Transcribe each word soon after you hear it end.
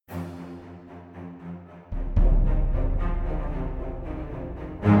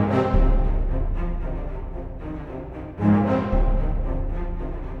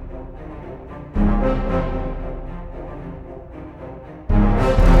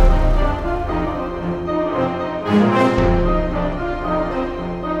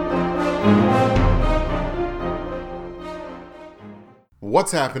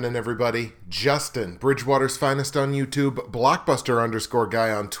What's happening, everybody? Justin, Bridgewater's finest on YouTube,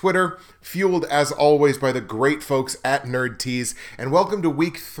 Blockbuster_guy on Twitter, fueled as always by the great folks at NerdTees, and welcome to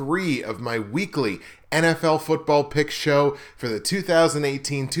week 3 of my weekly NFL football pick show for the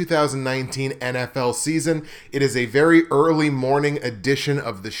 2018-2019 NFL season. It is a very early morning edition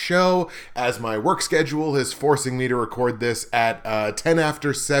of the show, as my work schedule is forcing me to record this at 10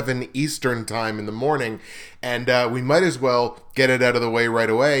 after 7 Eastern time in the morning, and we might as well get it out of the way right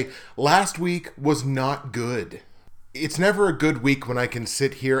away. Last week was not good. It's never a good week when I can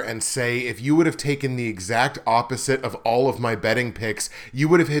sit here and say, if you would have taken the exact opposite of all of my betting picks, you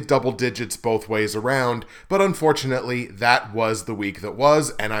would have hit double digits both ways around, but unfortunately, that was the week that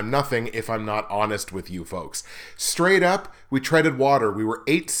was, and I'm nothing if I'm not honest with you folks. Straight up, we treaded water. We were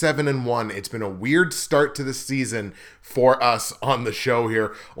 8-7-1. It's been a weird start to the season for us on the show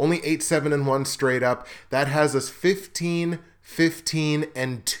here. Only 8-7-1 straight up. That has us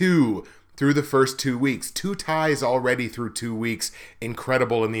 15-15-2 through the first 2 weeks. 2 ties already through 2 weeks.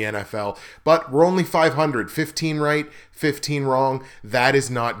 Incredible in the NFL. But we're only 500. 15 right, 15 wrong. That is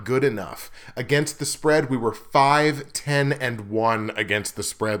not good enough. Against the spread, we were 5-10-1 against the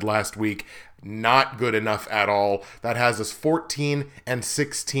spread last week. Not good enough at all. That has us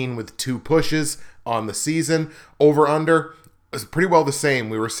 14-16 with 2 pushes on the season. Over under is pretty well the same.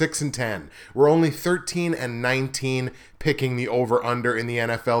 We were 6-10. We're only 13-19 picking the over-under in the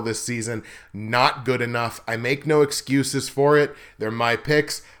NFL this season. Not good enough. I make no excuses for it. They're my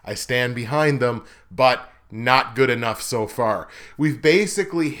picks. I stand behind them, but not good enough so far. We've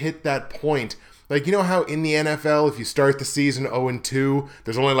basically hit that point. Like, you know how in the NFL, if you start the season 0-2,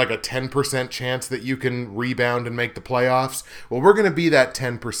 there's only like a 10% chance that you can rebound and make the playoffs? Well, we're going to be that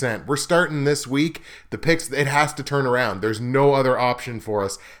 10%. We're starting this week. The picks, it has to turn around. There's no other option for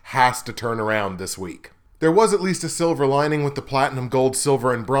us. Has to turn around this week. There was at least a silver lining with the platinum, gold,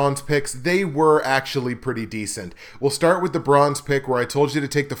 silver, and bronze picks. They were actually pretty decent. We'll start with the bronze pick, where I told you to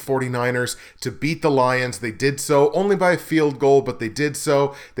take the 49ers to beat the Lions. They did so, only by a field goal, but they did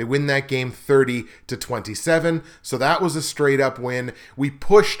so. They win that game 30-27, so that was a straight up win. We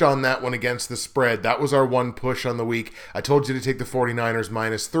pushed on that one against the spread. That was our one push on the week. I told you to take the 49ers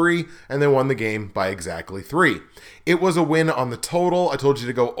 -3, and they won the game by exactly 3. It was a win on the total. I told you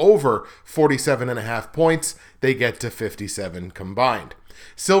to go over 47.5 points. They get to 57 combined.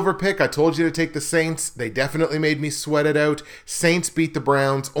 Silver pick, I told you to take the Saints. They definitely made me sweat it out. Saints beat the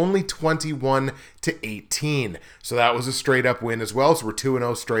Browns only 21-18. So that was a straight up win as well. So we're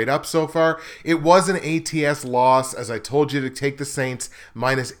 2-0 straight up so far. It was an ATS loss, as I told you to take the Saints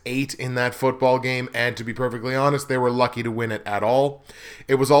 -8 in that football game. And to be perfectly honest, they were lucky to win it at all.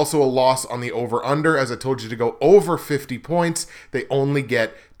 It was also a loss on the over-under, as I told you to go over 50 points. They only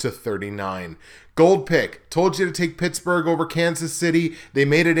get to 39. Gold pick, told you to take Pittsburgh over Kansas City. They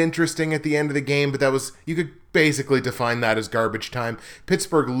made it interesting at the end of the game, but that was, you could basically define that as garbage time.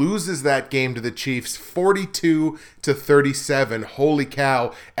 Pittsburgh loses that game to the Chiefs 42-37. Holy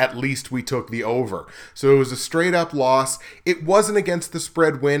cow, at least we took the over. So it was a straight up loss. It wasn't against the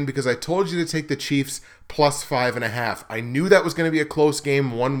spread win because I told you to take the Chiefs +5.5. I knew that was going to be a close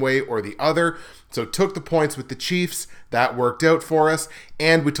game one way or the other. So took the points with the Chiefs. That worked out for us.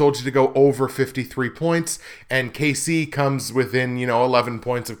 And we told you to go over 53 points. And KC comes within, 11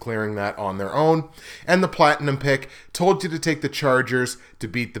 points of clearing that on their own. And the platinum pick, told you to take the Chargers to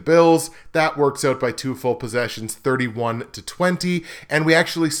beat the Bills. That works out by 2 full possessions, 31-20. And we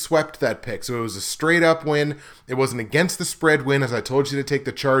actually swept that pick. So it was a straight up win. It wasn't against the spread win, as I told you to take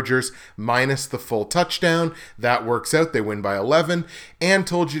the Chargers minus the full touchdown. That works out. They win by 11. And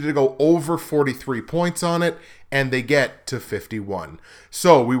told you to go over 43 points on it. And they get to 51.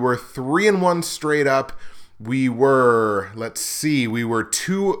 So we were 3-1 straight up. We were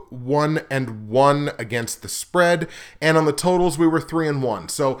 2-1-1 against the spread. And on the totals, we were 3-1.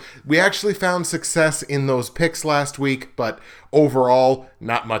 So we actually found success in those picks last week, but overall,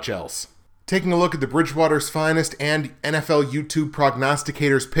 not much else. Taking a look at the Bridgewater's finest and NFL YouTube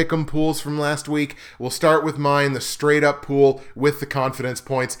prognosticators pick'em pools from last week, we'll start with mine, the straight up pool with the confidence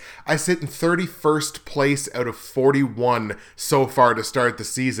points. I sit in 31st place out of 41 so far to start the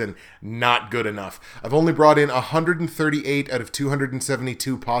season. Not good enough. I've only brought in 138 out of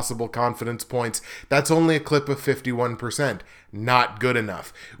 272 possible confidence points. That's only a clip of 51%. Not good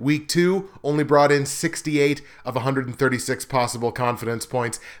enough. Week 2 only brought in 68 of 136 possible confidence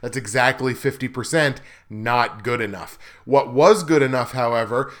points. That's exactly 50%. Not good enough. What was good enough,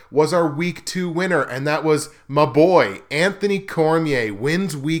 however, was our Week 2 winner, and that was my boy, Anthony Cormier,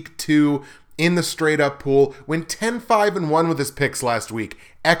 wins Week 2 in the straight up pool, went 10-5-1 with his picks last week.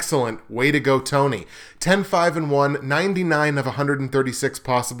 Excellent. Way to go, Tony. 10-5-1, 99 of 136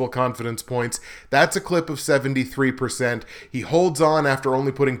 possible confidence points. That's a clip of 73%. He holds on after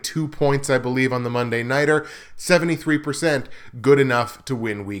only putting 2 points, I believe, on the Monday Nighter. 73%, good enough to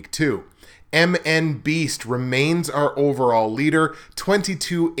win week 2. MN Beast remains our overall leader,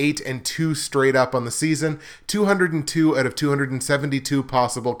 22-8-2 straight up on the season, 202 out of 272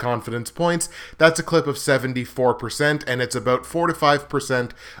 possible confidence points. That's a clip of 74%, and it's about 4 to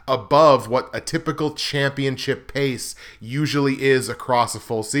 5% above what a typical championship pace usually is across a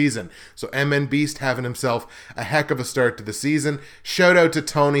full season. So MN Beast having himself a heck of a start to the season. Shout out to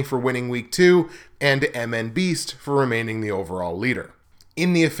Tony for winning week 2, and to MN Beast for remaining the overall leader.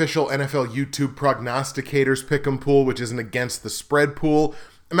 In the official NFL YouTube prognosticators pick'em pool, which is an against the spread pool,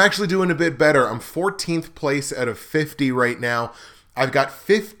 I'm actually doing a bit better. I'm 14th place out of 50 right now. I've got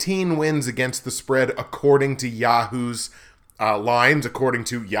 15 wins against the spread according to Yahoo's lines, according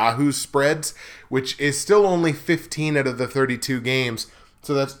to Yahoo's spreads, which is still only 15 out of the 32 games.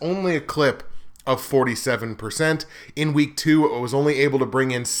 So that's only a clip of 47%. In week 2, I was only able to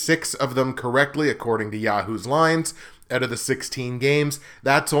bring in 6 of them correctly according to Yahoo's lines. Out of the 16 games,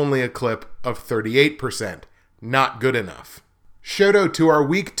 that's only a clip of 38%. Not good enough. Shout out to our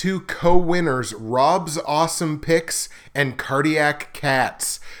week 2 co-winners, Rob's Awesome Picks and Cardiac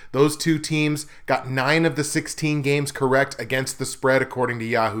Cats. Those two teams got 9 of the 16 games correct against the spread according to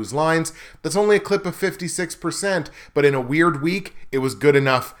Yahoo's lines. That's only a clip of 56%, but in a weird week, it was good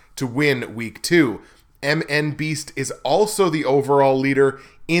enough to win week 2. MN Beast is also the overall leader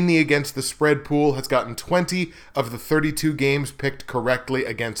in the against the spread pool, has gotten 20 of the 32 games picked correctly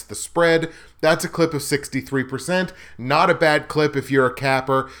against the spread. That's a clip of 63%. Not a bad clip if you're a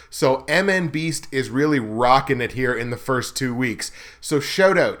capper. So MN Beast is really rocking it here in the first 2 weeks. So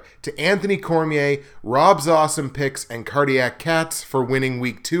shout out to Anthony Cormier, Rob's Awesome Picks, and Cardiac Cats for winning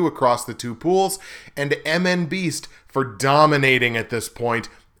week 2 across the 2 pools, and to MN Beast for dominating at this point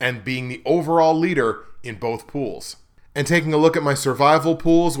and being the overall leader in both pools. And taking a look at my survival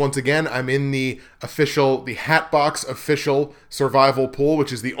pools, once again, I'm in the Hatbox official survival pool,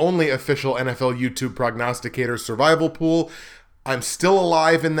 which is the only official NFL YouTube prognosticator survival pool. I'm still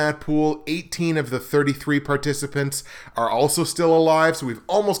alive in that pool. 18 of the 33 participants are also still alive, so we've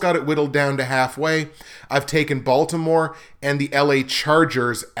almost got it whittled down to halfway. I've taken Baltimore and the LA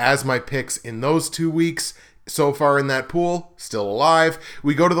Chargers as my picks in those 2 weeks. So far in that pool, still alive.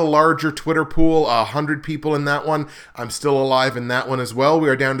 We go to the larger Twitter pool, 100 people in that one. I'm still alive in that one as well. We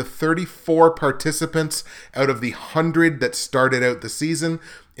are down to 34 participants out of the 100 that started out the season.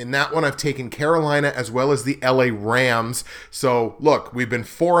 In that one, I've taken Carolina as well as the LA Rams. So, look, we've been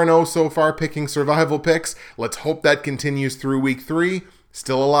 4-0 so far picking survival picks. Let's hope that continues through week 3.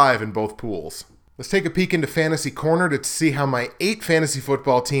 Still alive in both pools. Let's take a peek into Fantasy Corner to see how my 8 fantasy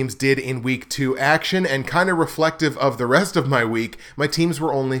football teams did in week 2 action, and kind of reflective of the rest of my week, my teams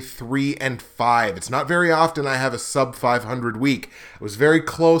were only 3-5. It's not very often I have a sub 500 week. I was very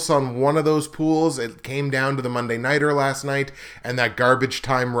close on one of those pools. It came down to the Monday Nighter last night, and that garbage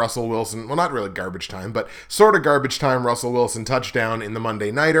time Russell Wilson, well, not really garbage time, but sort of garbage time Russell Wilson touchdown in the Monday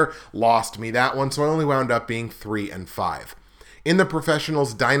Nighter lost me that one, so I only wound up being 3-5. In the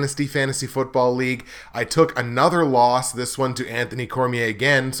Professionals Dynasty Fantasy Football League, I took another loss, this one to Anthony Cormier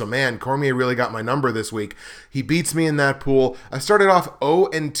again. So man, Cormier really got my number this week. He beats me in that pool. I started off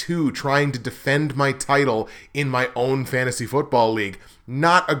 0-2 trying to defend my title in my own fantasy football league.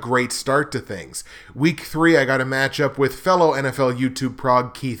 Not a great start to things. Week 3, I got a matchup with fellow NFL YouTube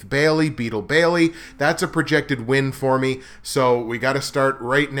prog Keith Bailey, Beetle Bailey. That's a projected win for me. So we got to start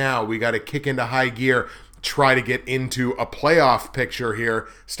right now. We got to kick into high gear. Try to get into a playoff picture here,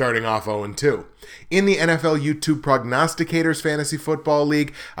 starting off 0-2. In the NFL YouTube Prognosticators Fantasy Football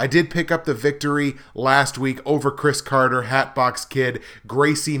League, I did pick up the victory last week over Chris Carter, Hatbox Kid,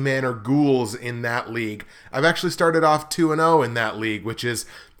 Gracie Manor Ghouls in that league. I've actually started off 2-0 in that league, which is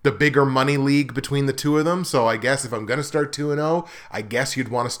the bigger money league between the two of them. So I guess if I'm going to start 2-0, I guess you'd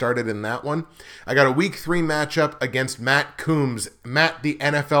want to start it in that one. I got a week 3 matchup against Matt Coombs, Matt the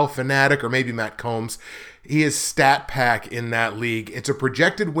NFL Fanatic, or maybe Matt Combs. He is stat pack in that league. It's a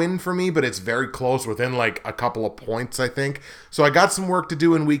projected win for me, but it's very close, within like a couple of points, I think. So I got some work to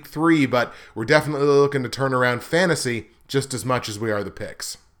do in week 3, but we're definitely looking to turn around fantasy just as much as we are the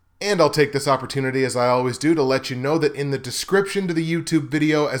picks. And I'll take this opportunity, as I always do, to let you know that in the description to the YouTube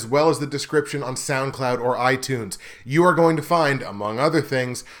video, as well as the description on SoundCloud or iTunes, you are going to find, among other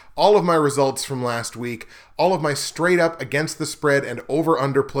things, all of my results from last week, all of my straight up against the spread and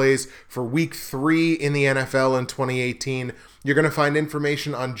over-under plays for week 3 in the NFL in 2018, You're going to find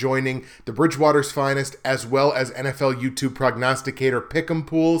information on joining the Bridgewater's Finest as well as NFL YouTube prognosticator pick'em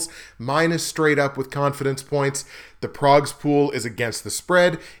pools. Mine is straight up with confidence points. The Progs pool is against the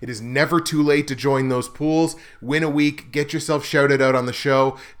spread. It is never too late to join those pools. Win a week, get yourself shouted out on the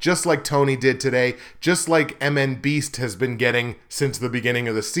show, just like Tony did today, just like MN Beast has been getting since the beginning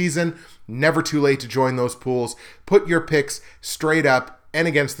of the season. Never too late to join those pools. Put your picks straight up and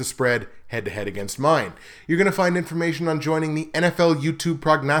against the spread, head-to-head against mine. You're going to find information on joining the NFL YouTube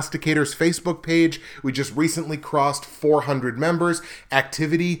Prognosticators Facebook page. We just recently crossed 400 members.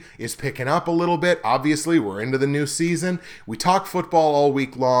 Activity is picking up a little bit. Obviously, we're into the new season. We talk football all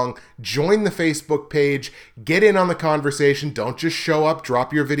week long. Join the Facebook page. Get in on the conversation. Don't just show up,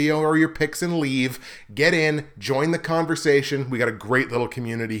 drop your video or your picks and leave. Get in, join the conversation. We got a great little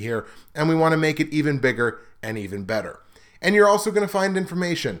community here, and we want to make it even bigger and even better. And you're also going to find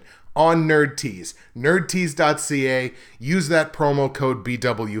information on NerdTees, nerdtees.ca. Use that promo code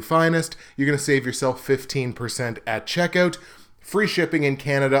BWFinest. You're going to save yourself 15% at checkout. Free shipping in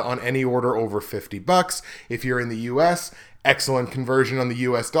Canada on any order over $50. If you're in the US, excellent conversion on the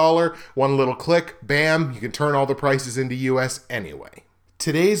US dollar. One little click, bam, you can turn all the prices into US anyway.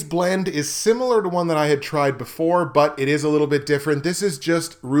 Today's blend is similar to one that I had tried before, but it is a little bit different. This is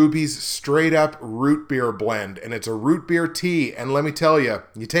just Ruby's straight up root beer blend, and it's a root beer tea. And let me tell you,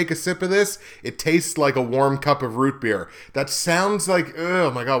 you take a sip of this, it tastes like a warm cup of root beer. That sounds like,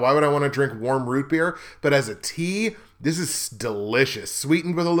 oh my God, why would I want to drink warm root beer? But as a tea, this is delicious.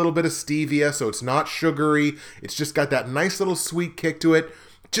 Sweetened with a little bit of stevia, so it's not sugary. It's just got that nice little sweet kick to it.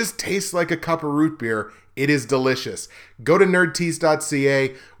 Just tastes like a cup of root beer. It is delicious. Go to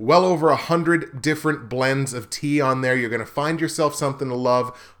nerdtees.ca. Well over 100 different blends of tea on there. You're going to find yourself something to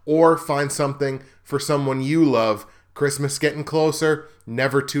love or find something for someone you love. Christmas getting closer.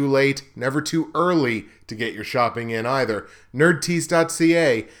 Never too late. Never too early to get your shopping in either.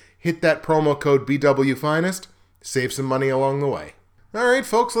 nerdtees.ca. Hit that promo code BWFinest. Save some money along the way. All right,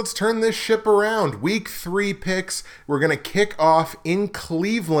 folks, let's turn this ship around. Week 3 picks. We're going to kick off in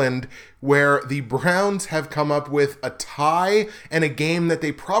Cleveland, where the Browns have come up with a tie and a game that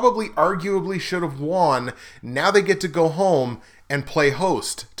they probably arguably should have won. Now they get to go home and play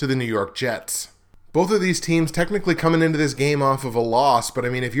host to the New York Jets. Both of these teams technically coming into this game off of a loss, but I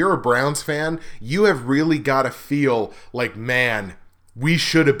mean, if you're a Browns fan, you have really got to feel like, man, we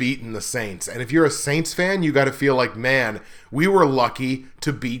should have beaten the Saints. And if you're a Saints fan, you got to feel like, man, we were lucky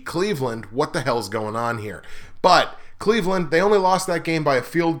to beat Cleveland. What the hell's going on here? But Cleveland, they only lost that game by a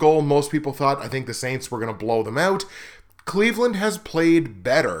field goal. Most people thought, I think the Saints were going to blow them out. Cleveland has played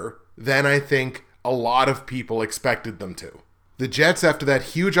better than I think a lot of people expected them to. The Jets, after that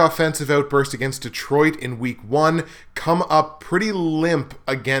huge offensive outburst against Detroit in Week 1, come up pretty limp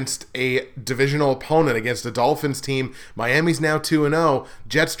against a divisional opponent, against a Dolphins team. Miami's now 2-0.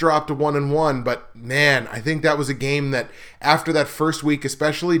 Jets dropped to 1-1, but man, I think that was a game that, after that first week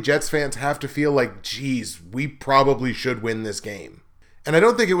especially, Jets fans have to feel like, geez, we probably should win this game. And I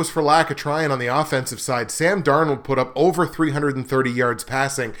don't think it was for lack of trying on the offensive side. Sam Darnold put up over 330 yards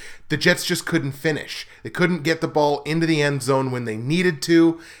passing. The Jets just couldn't finish. They couldn't get the ball into the end zone when they needed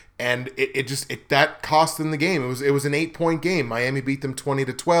to, and that cost them the game. It was an 8-point game. Miami beat them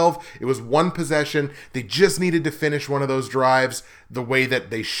 20-12. It was one possession. They just needed to finish one of those drives the way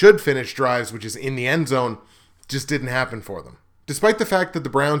that they should finish drives, which is in the end zone. Just didn't happen for them. Despite the fact that the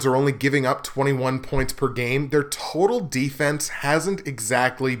Browns are only giving up 21 points per game, their total defense hasn't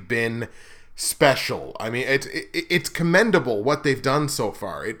exactly been special. I mean, it's commendable what they've done so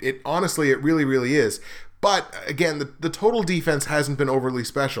far. Honestly, it really, really is. But again, the total defense hasn't been overly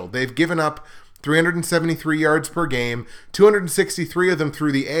special. They've given up 373 yards per game, 263 of them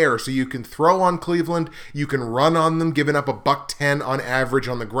through the air. So you can throw on Cleveland, you can run on them, giving up $110 on average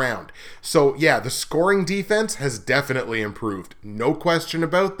on the ground. So yeah, the scoring defense has definitely improved. No question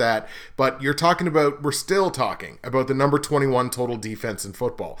about that. But we're still talking about the number 21 total defense in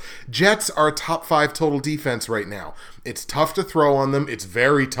football. Jets are a top 5 total defense right now. It's tough to throw on them. It's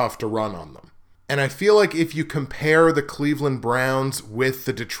very tough to run on them. And I feel like if you compare the Cleveland Browns with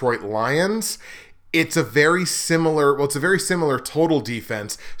the Detroit Lions, it's a very similar total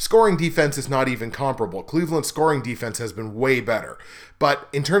defense. Scoring defense is not even comparable. Cleveland's scoring defense has been way better. But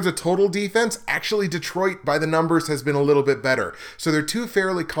in terms of total defense, actually Detroit, by the numbers, has been a little bit better. So they're two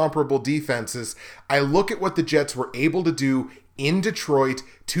fairly comparable defenses. I look at what the Jets were able to do in Detroit,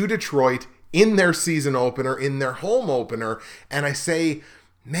 to Detroit, in their season opener, in their home opener, and I say,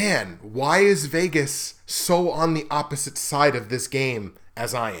 man, why is Vegas so on the opposite side of this game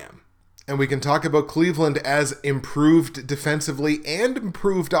as I am? And we can talk about Cleveland as improved defensively and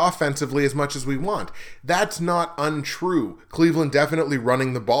improved offensively as much as we want. That's not untrue. Cleveland definitely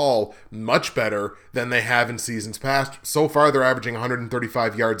running the ball much better than they have in seasons past. So far, they're averaging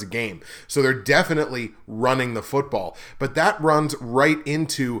 135 yards a game. So they're definitely running the football. But that runs right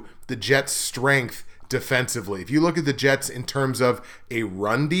into the Jets' strength defensively. If you look at the Jets in terms of a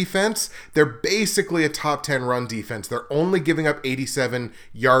run defense, they're basically a top 10 run defense. They're only giving up 87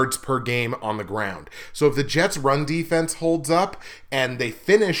 yards per game on the ground. So if the Jets run defense holds up and they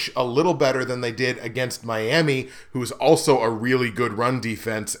finish a little better than they did against Miami, who's also a really good run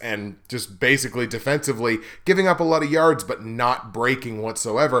defense and just basically defensively giving up a lot of yards but not breaking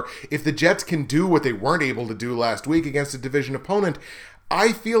whatsoever, if the Jets can do what they weren't able to do last week against a division opponent,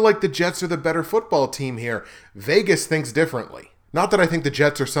 I feel like the Jets are the better football team here. Vegas thinks differently. Not that I think the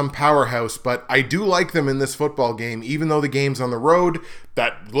Jets are some powerhouse, but I do like them in this football game, even though the game's on the road.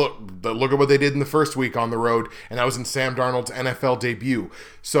 Look at what they did in the first week on the road, and that was in Sam Darnold's NFL debut.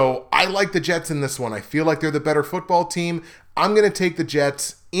 So I like the Jets in this one. I feel like they're the better football team. I'm going to take the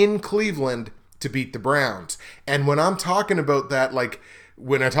Jets in Cleveland to beat the Browns. And when I'm talking about that,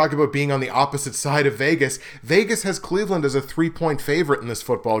 when I talk about being on the opposite side of Vegas, Vegas has Cleveland as a 3-point favorite in this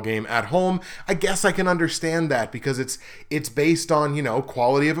football game at home. I guess I can understand that because it's based on,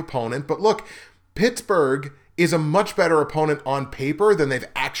 quality of opponent. But look, Pittsburgh is a much better opponent on paper than they've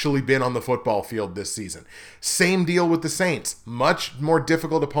actually been on the football field this season. Same deal with the Saints. Much more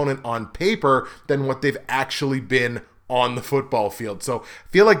difficult opponent on paper than what they've actually been on the football field. So I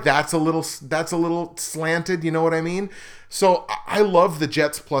feel like that's a little slanted, you know what I mean? So I love the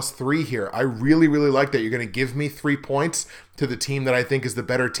Jets +3 here. I really, really like that. You're going to give me 3 points to the team that I think is the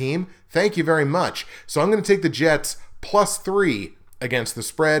better team. Thank you very much. So I'm going to take the Jets +3 against the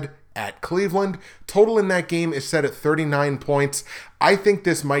spread at Cleveland. Total in that game is set at 39 points. I think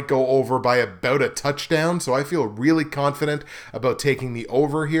this might go over by about a touchdown, so I feel really confident about taking the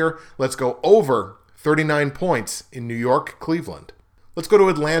over here. Let's go over 39 points in New York, Cleveland. Let's go to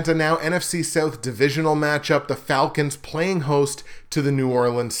Atlanta now. NFC South divisional matchup. The Falcons playing host to the New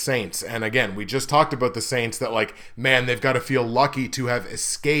Orleans Saints. And again, we just talked about the Saints that they've got to feel lucky to have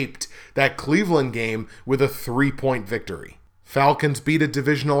escaped that Cleveland game with a 3-point victory. Falcons beat a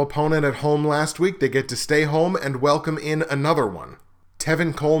divisional opponent at home last week. They get to stay home and welcome in another one.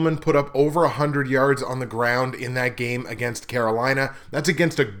 Tevin Coleman put up over 100 yards on the ground in that game against Carolina. That's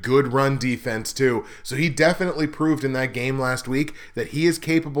against a good run defense too. So he definitely proved in that game last week that he is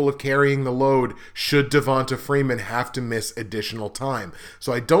capable of carrying the load should Devonta Freeman have to miss additional time.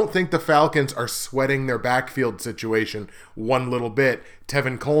 So I don't think the Falcons are sweating their backfield situation one little bit.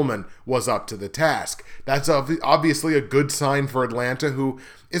 Tevin Coleman was up to the task. That's obviously a good sign for Atlanta, who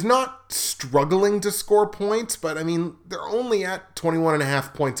is not struggling to score points, but they're only at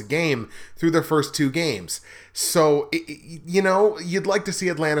 21.5 points a game through their first 2 games. So, you'd like to see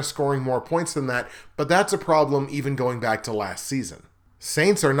Atlanta scoring more points than that, but that's a problem even going back to last season.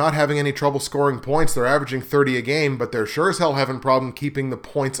 Saints are not having any trouble scoring points. They're averaging 30 a game, but they're sure as hell having problem keeping the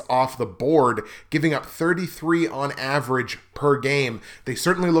points off the board, giving up 33 on average per game. They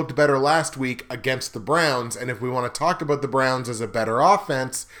certainly looked better last week against the Browns, and if we want to talk about the Browns as a better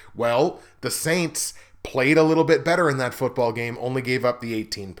offense, well, the Saints played a little bit better in that football game, only gave up the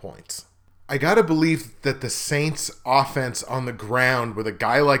 18 points. I gotta believe that the Saints offense on the ground with a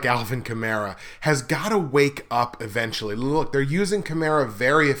guy like Alvin Kamara has gotta wake up eventually. Look, they're using Kamara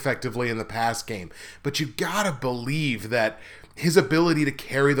very effectively in the pass game, but you gotta believe that his ability to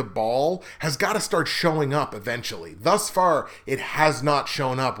carry the ball has got to start showing up eventually. Thus far, it has not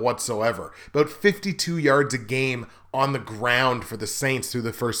shown up whatsoever. About 52 yards a game on the ground for the Saints through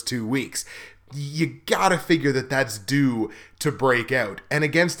the first 2 weeks. You gotta figure that that's due to break out. And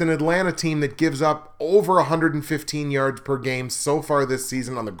against an Atlanta team that gives up over 115 yards per game so far this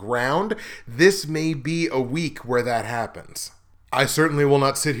season on the ground, this may be a week where that happens. I certainly will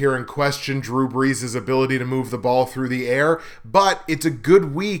not sit here and question Drew Brees' ability to move the ball through the air, but it's a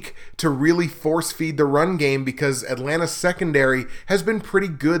good week to really force feed the run game because Atlanta's secondary has been pretty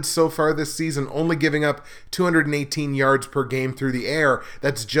good so far this season, only giving up 218 yards per game through the air.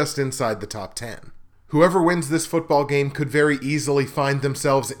 That's just inside the top 10. Whoever wins this football game could very easily find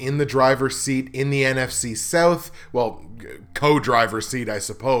themselves in the driver's seat in the NFC South. Well, co-driver's seat, I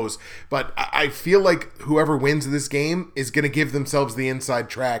suppose. But I feel like whoever wins this game is going to give themselves the inside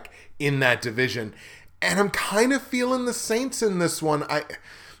track in that division. And I'm kind of feeling the Saints in this one.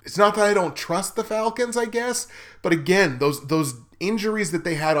 It's not that I don't trust the Falcons, I guess. But again, those injuries that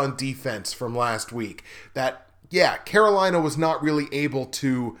they had on defense from last week, Carolina was not really able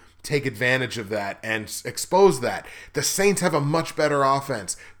to take advantage of that and expose that. The Saints have a much better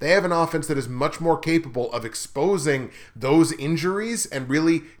offense. They have an offense that is much more capable of exposing those injuries and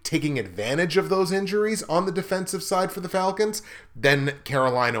really taking advantage of those injuries on the defensive side for the Falcons than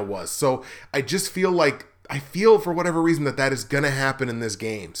Carolina was. So I just feel like for whatever reason that is going to happen in this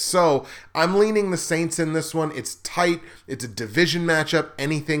game. So I'm leaning the Saints in this one. It's tight. It's a division matchup.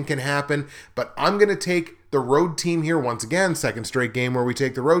 Anything can happen. But I'm going to take the road team here once again. Second straight game where we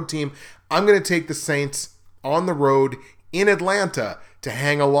take the road team. I'm going to take the Saints on the road in Atlanta to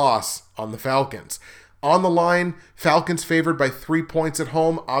hang a loss on the Falcons. On the line, Falcons favored by 3 points at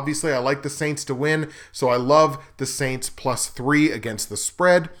home. Obviously, I like the Saints to win, so I love the Saints +3 against the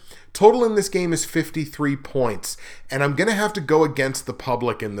spread. Total in this game is 53 points, and I'm going to have to go against the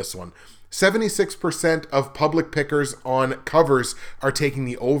public in this one. 76% of public pickers on covers are taking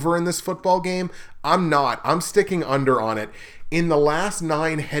the over in this football game. I'm not. I'm sticking under on it. In the last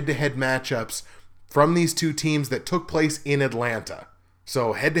 9 head-to-head matchups from these two teams that took place in Atlanta,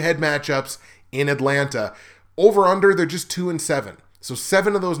 so head-to-head matchups in Atlanta, over-under, they're just 2-7. So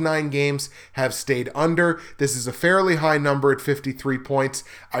 7 of those 9 games have stayed under. This is a fairly high number at 53 points.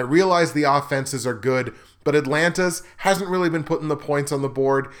 I realize the offenses are good, but Atlanta's hasn't really been putting the points on the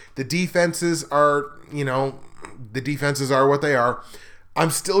board. The defenses are what they are.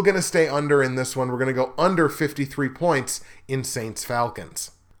 I'm still going to stay under in this one. We're going to go under 53 points in Saints Falcons.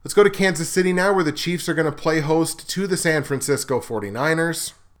 Let's go to Kansas City now, where the Chiefs are going to play host to the San Francisco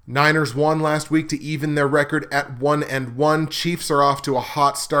 49ers. Niners won last week to even their record at 1-1. Chiefs are off to a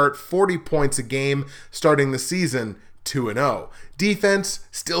hot start, 40 points a game, starting the season 2-0. Defense,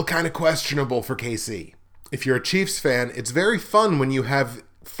 still kind of questionable for KC. If you're a Chiefs fan, it's very fun when you have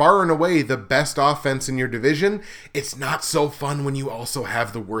far and away the best offense in your division. It's not so fun when you also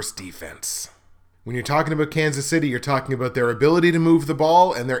have the worst defense. When you're talking about Kansas City, you're talking about their ability to move the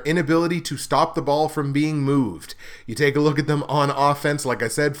ball and their inability to stop the ball from being moved. You take a look at them on offense, like I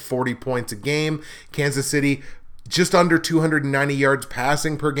said, 40 points a game. Kansas City, just under 290 yards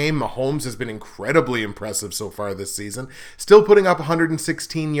passing per game. Mahomes has been incredibly impressive so far this season. Still putting up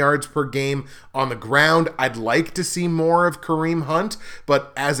 116 yards per game on the ground. I'd like to see more of Kareem Hunt,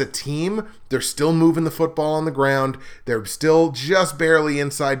 but as a team, they're still moving the football on the ground. They're still just barely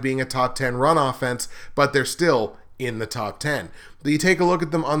inside being a top 10 run offense, but they're still in the top 10. But you take a look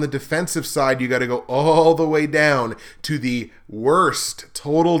at them on the defensive side, you got to go all the way down to the worst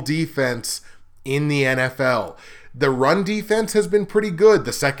total defense in the NFL. The run defense has been pretty good.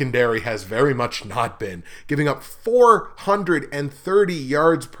 The secondary has very much not been, giving up 430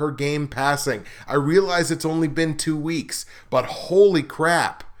 yards per game passing. I realize it's only been 2 weeks, but holy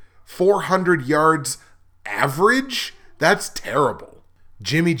crap, 400 yards average? That's terrible.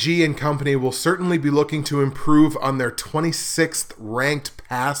 Jimmy G and company will certainly be looking to improve on their 26th ranked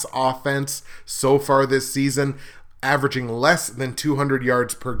pass offense so far this season, averaging less than 200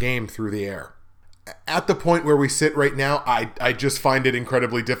 yards per game through the air. At the point where we sit right now, I just find it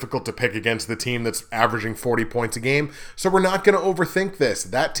incredibly difficult to pick against the team that's averaging 40 points a game. So we're not going to overthink this.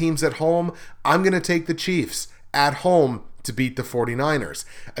 That team's at home. I'm going to take the Chiefs at home to beat the 49ers.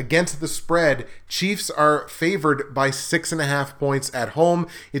 Against the spread, Chiefs are favored by 6.5 points at home.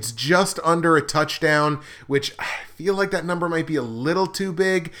 It's just under a touchdown, which I feel like that number might be a little too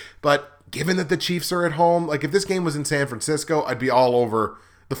big. But given that the Chiefs are at home, like if this game was in San Francisco, I'd be all over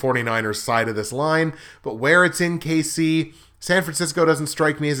the 49ers side of this line. But where it's in KC, San Francisco doesn't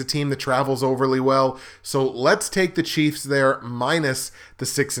strike me as a team that travels overly well. So let's take the Chiefs there minus the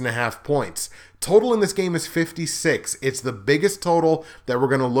 6.5 points. Total in this game is 56. It's the biggest total that we're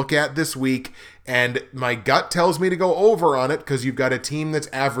going to look at this week. And my gut tells me to go over on it because you've got a team that's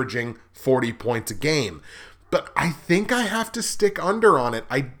averaging 40 points a game. But I think I have to stick under on it.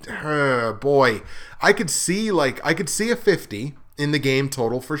 I could see a 50 in the game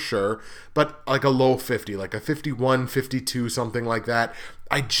total for sure, but like a low 50, like a 51, 52, something like that.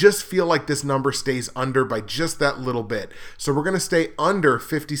 I just feel like this number stays under by just that little bit. So we're going to stay under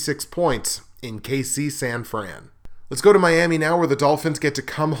 56 points in KC San Fran. Let's go to Miami now, where the Dolphins get to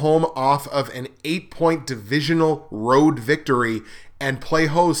come home off of an 8-point divisional road victory and play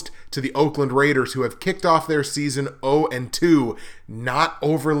host to the Oakland Raiders, who have kicked off their season 0-2. Not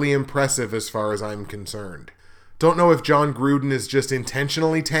overly impressive as far as I'm concerned. Don't know if John Gruden is just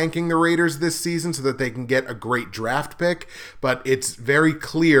intentionally tanking the Raiders this season so that they can get a great draft pick, but it's very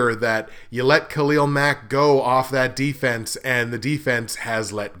clear that you let Khalil Mack go off that defense, and the defense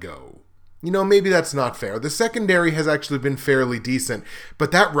has let go. You know, maybe that's not fair. The secondary has actually been fairly decent,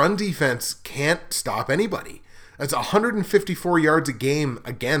 but that run defense can't stop anybody. That's 154 yards a game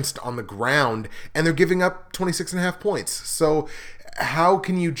against on the ground, and they're giving up 26.5 points. So how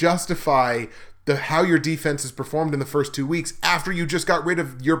can you justify how your defense has performed in the first 2 weeks after you just got rid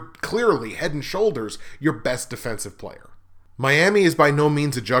of your clearly head and shoulders your best defensive player? Miami is by no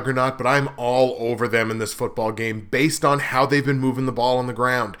means a juggernaut, but I'm all over them in this football game based on how they've been moving the ball on the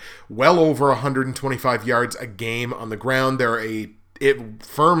ground. Well over 125 yards a game on the ground. They're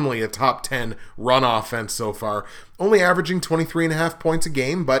firmly a top 10 run offense so far, only averaging 23.5 points a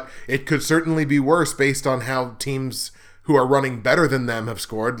game, but it could certainly be worse based on how teams who are running better than them have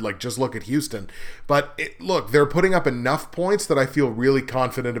scored. Like, just look at Houston. But look, they're putting up enough points that I feel really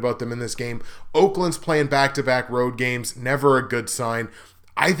confident about them in this game. Oakland's playing back-to-back road games, never a good sign.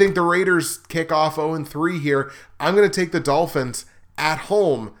 I think the Raiders kick off 0-3 here. I'm going to take the Dolphins at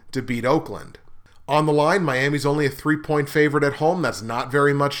home to beat Oakland. On the line, Miami's only a 3-point favorite at home. That's not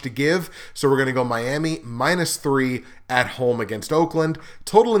very much to give. So we're going to go Miami -3 at home against Oakland.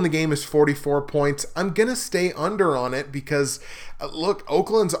 Total in the game is 44 points. I'm going to stay under on it because, look,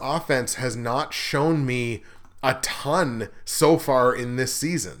 Oakland's offense has not shown me a ton so far in this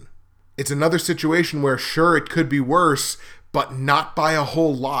season. It's another situation where, sure, it could be worse, but not by a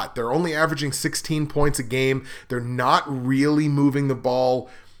whole lot. They're only averaging 16 points a game. They're not really moving the ball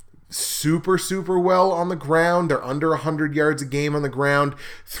super well on the ground. They're under 100 yards a game on the ground.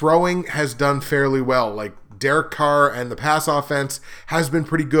 Throwing has done fairly well. Like, Derek Carr and the pass offense has been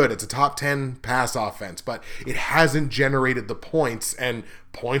pretty good. It's a top 10 pass offense, but it hasn't generated the points, and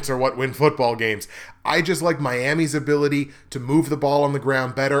points are what win football games. I just like Miami's ability to move the ball on the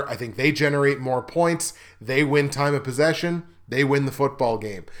ground better. I think they generate more points. They win time of possession. They win the football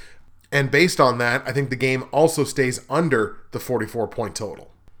game. And based on that, I think the game also stays under the 44-point total.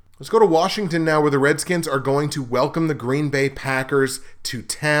 Let's go to Washington now, where the Redskins are going to welcome the Green Bay Packers to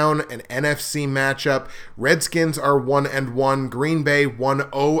town, an NFC matchup. Redskins are 1-1, Green Bay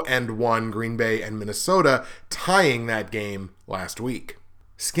 1-0-1, Green Bay and Minnesota tying that game last week.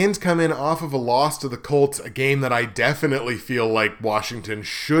 Skins come in off of a loss to the Colts, a game that I definitely feel like Washington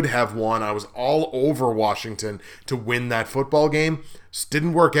should have won. I was all over Washington to win that football game. Just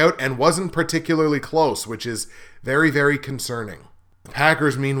didn't work out and wasn't particularly close, which is very concerning. The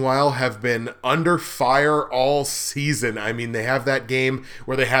Packers, meanwhile, have been under fire all season. I mean, they have that game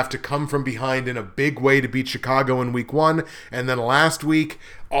where they have to come from behind in a big way to beat Chicago in week 1. And then last week,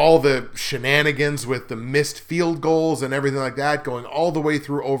 all the shenanigans with the missed field goals and everything like that, going all the way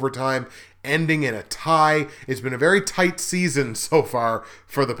through overtime, ending in a tie. It's been a very tight season so far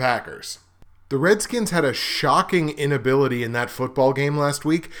for the Packers. The Redskins had a shocking inability in that football game last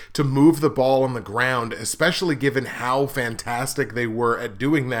week to move the ball on the ground, especially given how fantastic they were at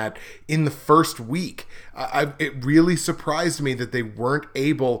doing that in the first week. It really surprised me that they weren't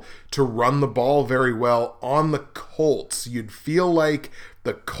able to run the ball very well on the Colts. You'd feel like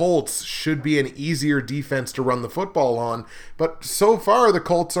the Colts should be an easier defense to run the football on, but so far the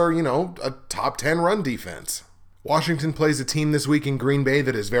Colts are, a top 10 run defense. Washington plays a team this week in Green Bay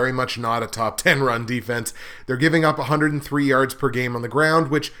that is very much not a top 10 run defense. They're giving up 103 yards per game on the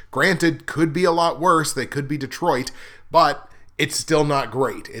ground, which, granted, could be a lot worse. They could be Detroit, but it's still not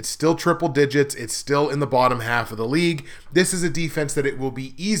great. It's still triple digits. It's still in the bottom half of the league. This is a defense that it will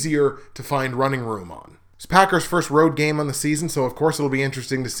be easier to find running room on. It's Packers' first road game on the season, so of course it'll be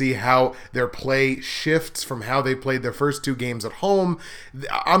interesting to see how their play shifts from how they played their first 2 games at home.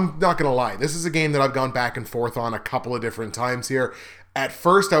 I'm not going to lie. This is a game that I've gone back and forth on a couple of different times here. At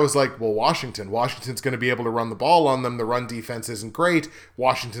first, I was like, well, Washington's going to be able to run the ball on them. The run defense isn't great.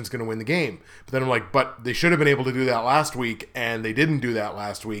 Washington's going to win the game. But then I'm like, but they should have been able to do that last week, and they didn't do that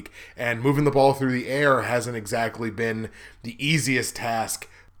last week. And moving the ball through the air hasn't exactly been the easiest task.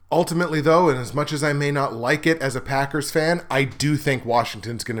 Ultimately, though, and as much as I may not like it as a Packers fan, I do think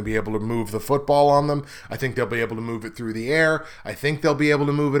Washington's going to be able to move the football on them. I think they'll be able to move it through the air. I think they'll be able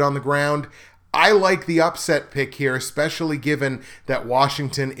to move it on the ground. I like the upset pick here, especially given that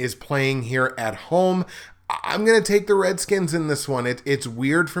Washington is playing here at home. I'm going to take the Redskins in this one. It's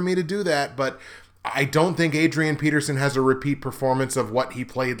weird for me to do that, but I don't think Adrian Peterson has a repeat performance of what he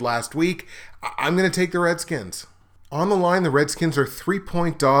played last week. I'm going to take the Redskins. On the line, the Redskins are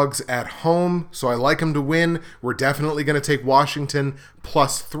 3-point dogs at home, so I like them to win. We're definitely going to take Washington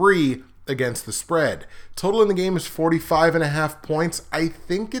 +3 against the spread. Total in the game is 45.5 points. I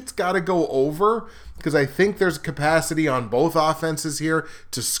think it's got to go over because I think there's capacity on both offenses here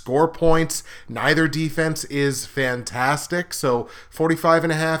to score points. Neither defense is fantastic, so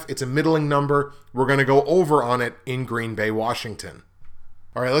 45.5, it's a middling number. We're going to go over on it in Green Bay, Washington.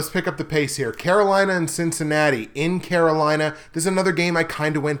 All right, let's pick up the pace here. Carolina and Cincinnati. In Carolina, this is another game I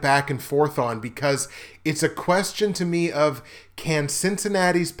kind of went back and forth on because it's a question to me of, can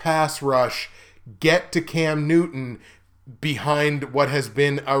Cincinnati's pass rush get to Cam Newton behind what has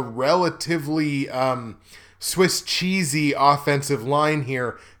been a relatively Swiss cheesy offensive line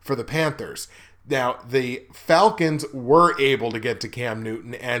here for the Panthers? Now, the Falcons were able to get to Cam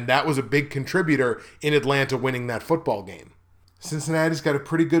Newton, and that was a big contributor in Atlanta winning that football game. Cincinnati's got a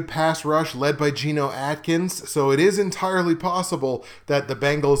pretty good pass rush led by Geno Atkins, so it is entirely possible that the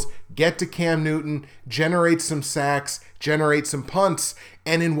Bengals get to Cam Newton, generate some sacks, generate some punts,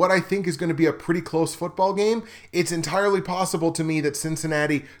 and in what I think is going to be a pretty close football game, it's entirely possible to me that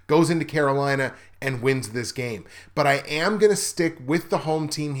Cincinnati goes into Carolina and wins this game. But I am going to stick with the home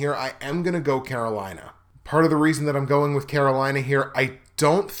team here. I am going to go Carolina. Part of the reason that I'm going with Carolina here, I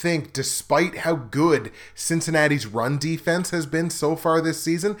don't think, despite how good Cincinnati's run defense has been so far this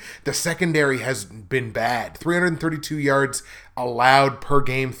season, the secondary has been bad. 332 yards allowed per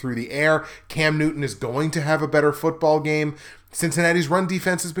game through the air. Cam Newton is going to have a better football game. Cincinnati's run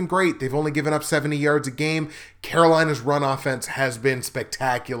defense has been great. They've only given up 70 yards a game. Carolina's run offense has been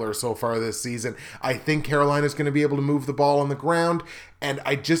spectacular so far this season. I think Carolina's going to be able to move the ball on the ground, and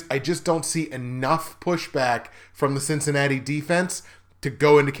I just don't see enough pushback from the Cincinnati defense to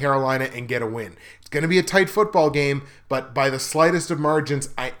go into Carolina and get a win. It's going to be a tight football game, but by the slightest of margins,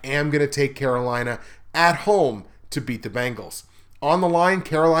 I am going to take Carolina at home to beat the Bengals. On the line,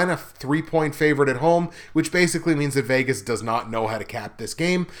 Carolina, 3-point favorite at home, which basically means that Vegas does not know how to cap this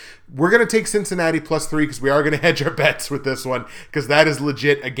game. We're going to take Cincinnati +3 because we are going to hedge our bets with this one because that is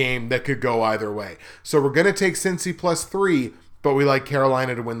legit a game that could go either way. So we're going to take Cincy +3, but we like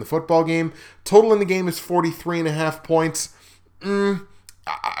Carolina to win the football game. Total in the game is 43.5 points.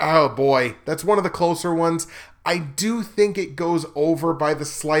 Oh boy, that's one of the closer ones. I do think it goes over by the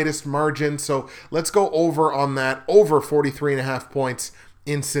slightest margin, so let's go over on that, over 43.5 points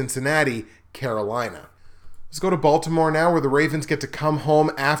in Cincinnati, Carolina. Let's go to Baltimore now, where the Ravens get to come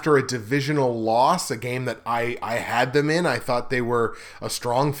home after a divisional loss, a game that I had them in. I thought they were a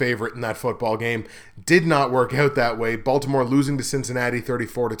strong favorite in that football game. Did not work out that way. Baltimore losing to Cincinnati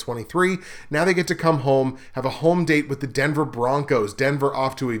 34-23. Now they get to come home, have a home date with the Denver Broncos. Denver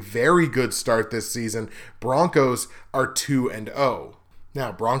off to a very good start this season. Broncos are 2-0. Now,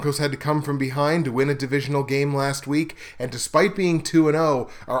 Broncos had to come from behind to win a divisional game last week, and despite being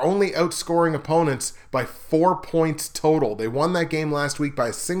 2-0, are only outscoring opponents by 4 points total. They won that game last week by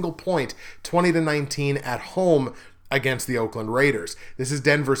a single point, 20-19 at home against the Oakland Raiders. This is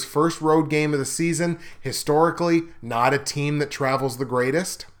Denver's first road game of the season. Historically, not a team that travels the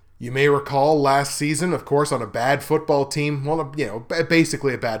greatest. You may recall last season, of course, on a bad football team, well,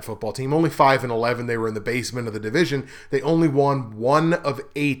 basically a bad football team, only 5-11, they were in the basement of the division. They only won 1 of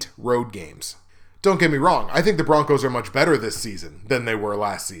 8 road games. Don't get me wrong, I think the Broncos are much better this season than they were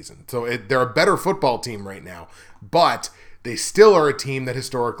last season. So they're a better football team right now, but they still are a team that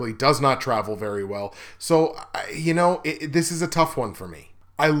historically does not travel very well. So, this is a tough one for me.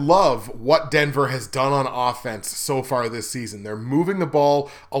 I love what Denver has done on offense so far this season. They're moving the ball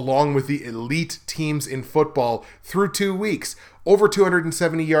along with the elite teams in football through 2 weeks. Over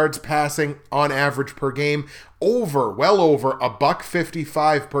 270 yards passing on average per game. Well over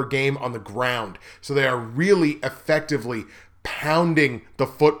 $155 per game on the ground. So they are really effectively pounding the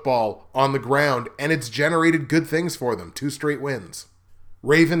football on the ground, and it's generated good things for them. 2 straight wins.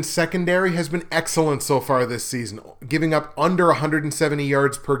 Ravens secondary has been excellent so far this season, giving up under 170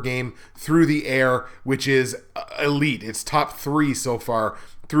 yards per game through the air, which is elite. It's top 3 so far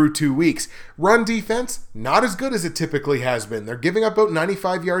through 2 weeks. Run defense, not as good as it typically has been. They're giving up about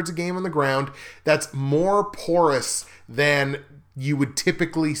 95 yards a game on the ground. That's more porous than you would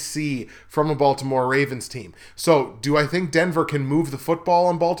typically see from a Baltimore Ravens team. So, do I think Denver can move the football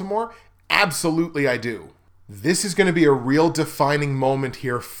on Baltimore? Absolutely I do. This is going to be a real defining moment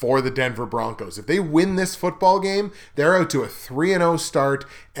here for the Denver Broncos. If they win this football game, they're out to a 3-0 start,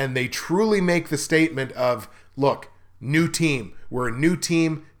 and they truly make the statement of, look, new team. We're a new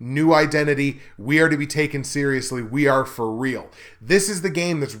team, new identity. We are to be taken seriously. We are for real. This is the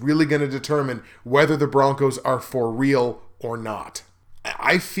game that's really going to determine whether the Broncos are for real or not.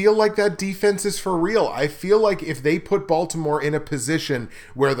 I feel like that defense is for real. I feel like if they put Baltimore in a position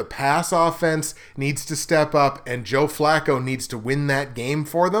where the pass offense needs to step up and Joe Flacco needs to win that game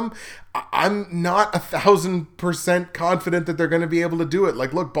for them, I'm not 1,000% confident that they're going to be able to do it.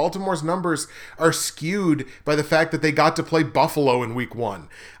 Like, look, Baltimore's numbers are skewed by the fact that they got to play Buffalo in week 1.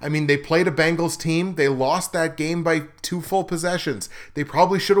 I mean, they played a Bengals team. They lost that game by 2 full possessions. They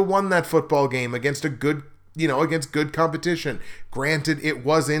probably should have won that football game against a good against good competition. Granted, it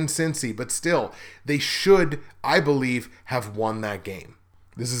was in Cincy, but still, they should, I believe, have won that game.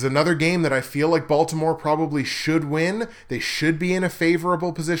 This is another game that I feel like Baltimore probably should win. They should be in a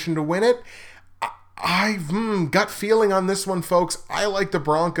favorable position to win it. Gut feeling on this one, folks. I like the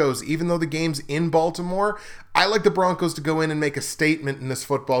Broncos, even though the game's in Baltimore. I like the Broncos to go in and make a statement in this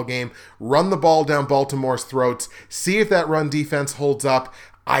football game, run the ball down Baltimore's throats, see if that run defense holds up.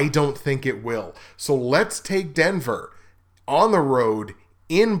 I don't think it will. So let's take Denver on the road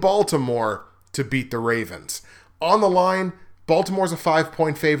in Baltimore to beat the Ravens. On the line, Baltimore's a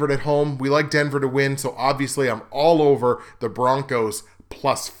 5-point favorite at home. We like Denver to win, so obviously I'm all over the Broncos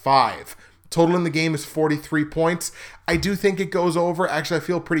 +5. Total in the game is 43 points. I do think it goes over. Actually, I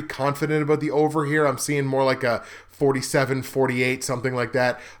feel pretty confident about the over here. I'm seeing more like a 47, 48, something like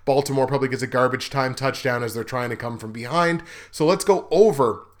that. Baltimore probably gets a garbage time touchdown as they're trying to come from behind. So let's go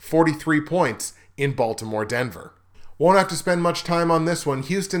over 43 points in Baltimore, Denver. Won't have to spend much time on this one.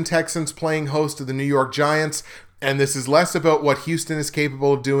 Houston Texans playing host to the New York Giants. And this is less about what Houston is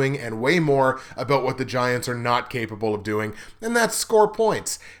capable of doing and way more about what the Giants are not capable of doing, and that's score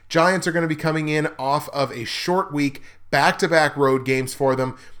points. Giants are going to be coming in off of a short week, back-to-back road games for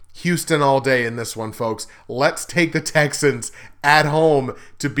them. Houston all day in this one, folks. Let's take the Texans at home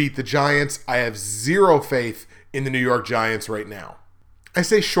to beat the Giants. I have zero faith in the New York Giants right now. I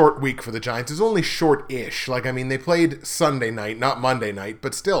say short week for the Giants. It's only short-ish. They played Sunday night, not Monday night,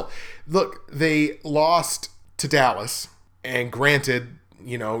 but still. Look, they lost to Dallas, and granted,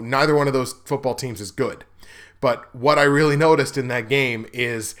 neither one of those football teams is good. But what I really noticed in that game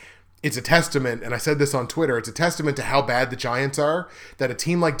is it's a testament, and I said this on Twitter, it's a testament to how bad the Giants are, that a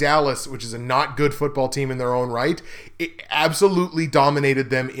team like Dallas, which is a not good football team in their own right, it absolutely dominated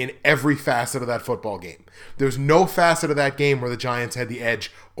them in every facet of that football game. There's no facet of that game where the Giants had the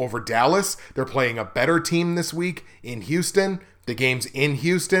edge over Dallas. They're playing a better team this week in Houston. The game's in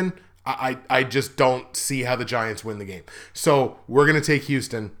Houston. I just don't see how the Giants win the game. So we're going to take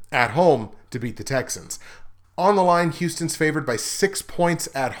Houston at home to beat the Texans. On the line, Houston's favored by 6 points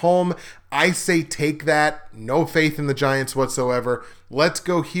at home. I say take that. No faith in the Giants whatsoever. Let's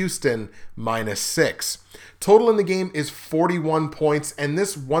go Houston -6. Total in the game is 41 points, and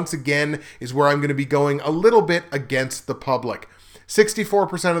this once again is where I'm going to be going a little bit against the public.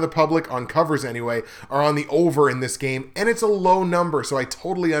 64% of the public, on covers anyway, are on the over in this game, and it's a low number, so I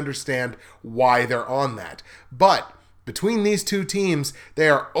totally understand why they're on that. But between these two teams, they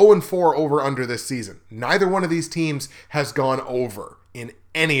are 0-4 over-under this season. Neither one of these teams has gone over in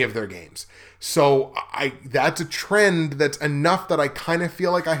any of their games. So that's a trend that's enough that I kind of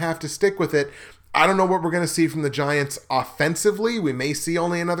feel like I have to stick with it. I don't know what we're going to see from the Giants offensively. We may see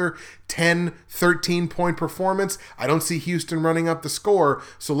only another 10, 13-point performance. I don't see Houston running up the score,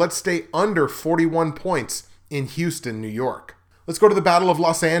 so let's stay under 41 points in Houston, New York. Let's go to the Battle of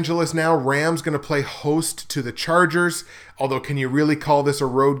Los Angeles now. Rams going to play host to the Chargers. Although, can you really call this a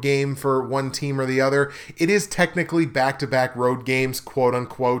road game for one team or the other? It is technically back-to-back road games,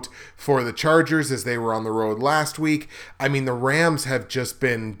 quote-unquote, for the Chargers as they were on the road last week. The Rams have just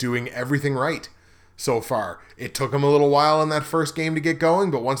been doing everything right so far. It took them a little while in that first game to get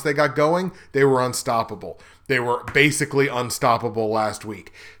going, but once they got going, they were unstoppable. They were basically unstoppable last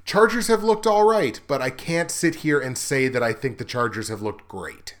week. Chargers have looked all right, but I can't sit here and say that I think the Chargers have looked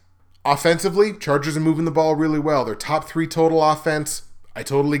great. Offensively, Chargers are moving the ball really well. They're top 3 total offense. I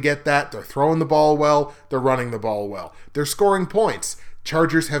totally get that. They're throwing the ball well. They're running the ball well. They're scoring points.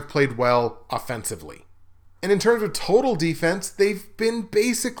 Chargers have played well offensively. And in terms of total defense, they've been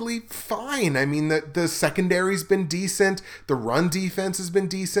basically fine. The secondary's been decent. The run defense has been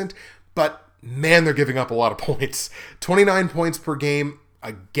decent. But, man, they're giving up a lot of points. 29 points per game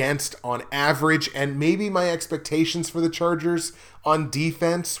against on average. And maybe my expectations for the Chargers on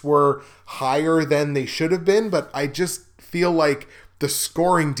defense were higher than they should have been. But I just feel like the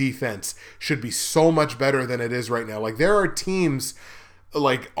scoring defense should be so much better than it is right now. There are teams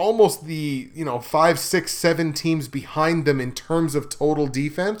almost the 5, 6, 7 teams behind them in terms of total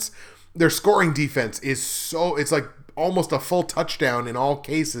defense. Their scoring defense is it's almost a full touchdown in all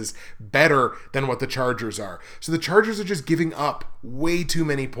cases better than what the Chargers are. So the Chargers are just giving up way too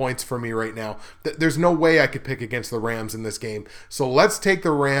many points for me right now. There's no way I could pick against the Rams in this game. So let's take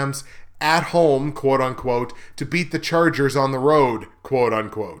the Rams at home, quote unquote, to beat the Chargers on the road, quote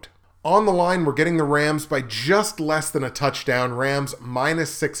unquote. On the line, we're getting the Rams by just less than a touchdown. Rams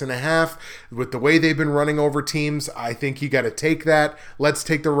 -6.5. With the way they've been running over teams, I think you got to take that. Let's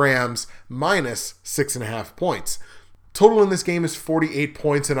take the Rams -6.5 points. Total in this game is 48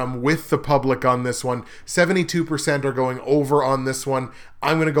 points, and I'm with the public on this one. 72% are going over on this one.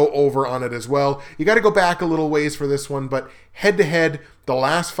 I'm going to go over on it as well. You got to go back a little ways for this one, but head-to-head, the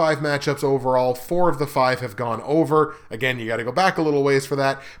last 5 matchups overall, 4 of the 5 have gone over. Again, you got to go back a little ways for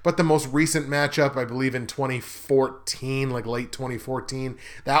that, but the most recent matchup, I believe in 2014, like late 2014,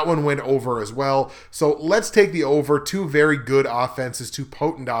 that one went over as well. So let's take the over. 2 very good offenses, 2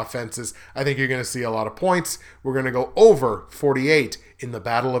 potent offenses. I think you're going to see a lot of points. We're going to go over 48 in the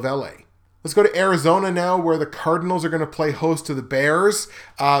Battle of LA. Let's go to Arizona now, where the Cardinals are going to play host to the Bears.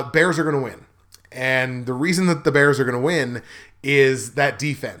 Bears are going to win. And the reason that the Bears are going to win is that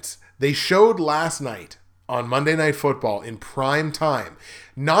defense. They showed last night on Monday Night Football in prime time,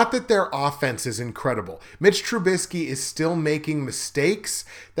 not that their offense is incredible. Mitch Trubisky is still making mistakes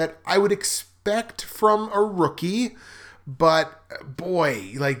that I would expect from a rookie, but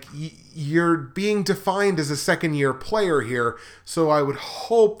boy, like you're being defined as a second-year player here, so I would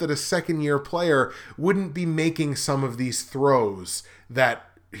hope that a second-year player wouldn't be making some of these throws that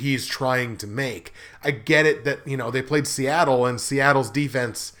he's trying to make. I get it that, they played Seattle, and Seattle's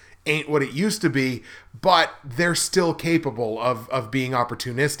defense ain't what it used to be, but they're still capable of being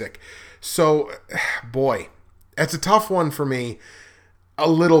opportunistic. So, boy, that's a tough one for me. A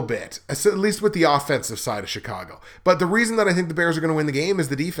little bit, at least with the offensive side of Chicago. But the reason that I think the Bears are going to win the game is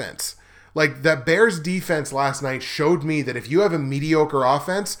the defense. Like, that Bears defense last night showed me that if you have a mediocre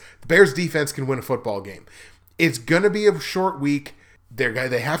offense, the Bears defense can win a football game. It's going to be a short week.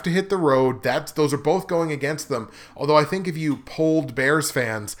 They have to hit the road. Those are both going against them. Although I think if you polled Bears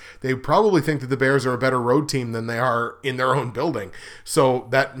fans, they probably think that the Bears are a better road team than they are in their own building. So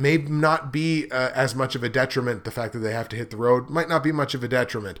that may not be as much of a detriment. The fact that they have to hit the road might not be much of a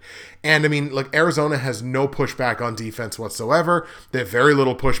detriment. And I mean, like, Arizona has no pushback on defense whatsoever. They have very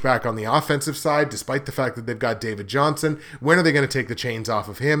little pushback on the offensive side, despite the fact that they've got David Johnson. When are they going to take the chains off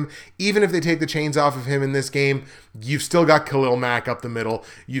of him? Even if they take the chains off of him in this game, you've still got Khalil Mack up the middle.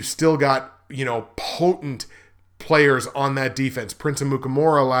 You've still got, potent players on that defense. Prince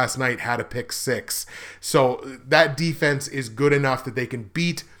Amukamara last night had a pick 6. So that defense is good enough that they can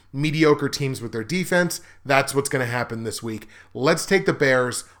beat mediocre teams with their defense. That's what's going to happen this week. Let's take the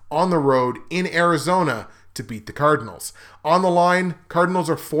Bears on the road in Arizona to beat the Cardinals. On the line, Cardinals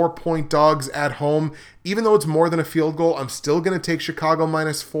are 4-point dogs at home. Even though it's more than a field goal, I'm still going to take Chicago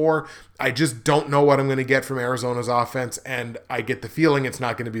 -4. I just don't know what I'm going to get from Arizona's offense, and I get the feeling it's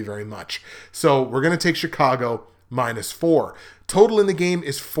not going to be very much. So we're going to take Chicago -4. Total in the game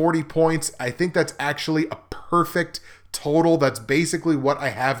is 40 points. I think that's actually a perfect total. That's basically what I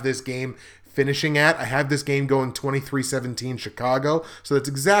have this game finishing at. I have this game going 23-17 Chicago. So that's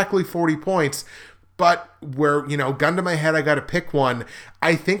exactly 40 points. But where, gun to my head, I got to pick one.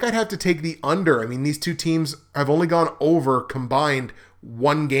 I think I'd have to take the under. I mean, these two teams have only gone over combined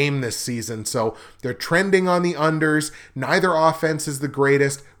one game this season. So they're trending on the unders. Neither offense is the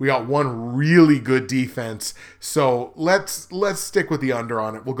greatest. We got one really good defense. So let's stick with the under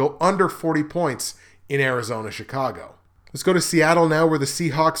on it. We'll go under 40 points in Arizona, Chicago. Let's go to Seattle now, where the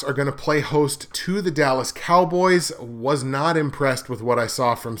Seahawks are going to play host to the Dallas Cowboys. Was not impressed with what I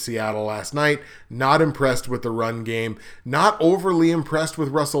saw from Seattle last night. Not impressed with the run game. Not overly impressed with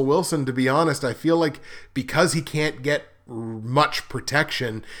Russell Wilson, to be honest. I feel like because he can't get much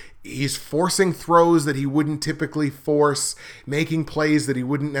protection, he's forcing throws that he wouldn't typically force, making plays that he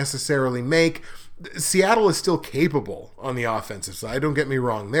wouldn't necessarily make. Seattle is still capable on the offensive side. Don't get me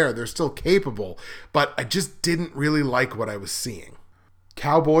wrong there. They're still capable, but I just didn't really like what I was seeing.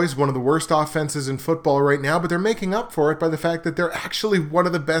 Cowboys, one of the worst offenses in football right now, but they're making up for it by the fact that they're actually one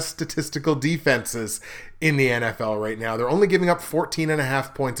of the best statistical defenses in the NFL right now. They're only giving up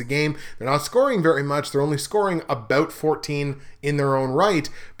 14.5 points a game. They're not scoring very much. They're only scoring about 14 in their own right,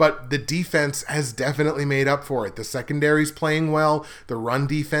 but the defense has definitely made up for it. The secondary's playing well. The run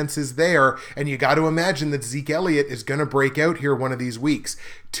defense is there, and you got to imagine that Zeke Elliott is going to break out here one of these weeks.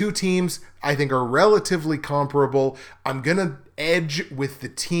 Two teams, I think, are relatively comparable. I'm going to edge with the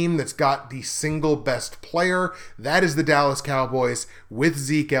team that's got the single best player. That is the Dallas Cowboys with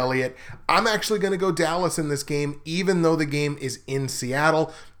Zeke Elliott. I'm actually going to go Dallas in this game, even though the game is in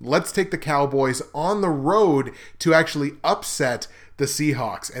Seattle. Let's take the Cowboys on the road to actually upset the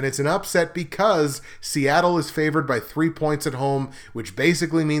Seahawks. And it's an upset because Seattle is favored by 3 points at home, which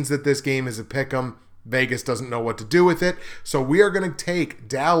basically means that this game is a pick'em. Vegas doesn't know what to do with it. So we are going to take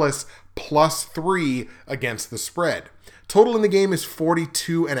Dallas +3 against the spread. Total in the game is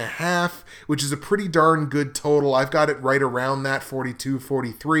 42.5, which is a pretty darn good total. I've got it right around that, 42,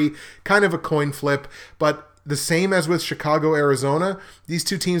 43, kind of a coin flip. But the same as with Chicago, Arizona, these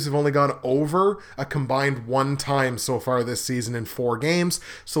two teams have only gone over a combined one time so far this season in 4 games.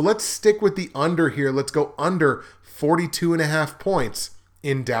 So let's stick with the under here. Let's go under 42.5 points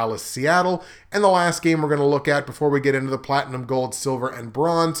in Dallas, Seattle. And the last game we're going to look at before we get into the platinum, gold, silver, and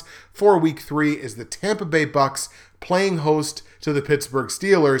bronze for week 3 is the Tampa Bay Bucks playing host to the Pittsburgh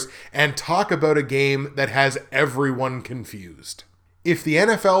Steelers, and talk about a game that has everyone confused. If the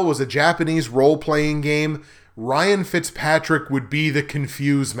NFL was a Japanese role-playing game, Ryan Fitzpatrick would be the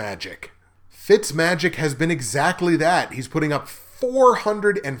confuse magic. Fitzmagic has been exactly that. He's putting up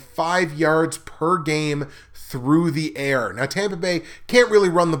 405 yards per game through the air. Now, Tampa Bay can't really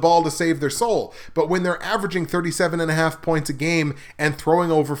run the ball to save their soul, but when they're averaging 37.5 points a game and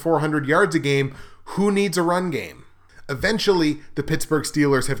throwing over 400 yards a game, who needs a run game? Eventually, the Pittsburgh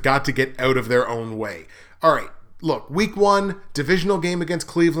Steelers have got to get out of their own way. All right, look, week 1, divisional game against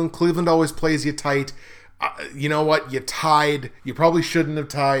Cleveland. Cleveland always plays you tight. You know what? You tied. You probably shouldn't have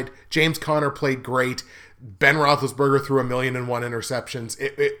tied. James Conner played great. Ben Roethlisberger threw 1,000,001 interceptions.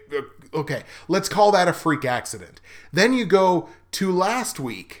 Okay, let's call that a freak accident. Then you go to last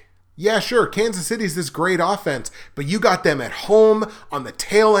week. Yeah, sure, Kansas City's this great offense, but you got them at home on the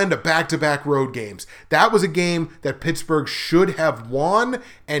tail end of back-to-back road games. That was a game that Pittsburgh should have won,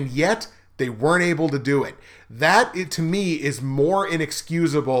 and yet they weren't able to do it. That, to me, is more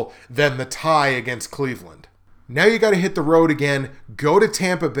inexcusable than the tie against Cleveland. Now you got to hit the road again, go to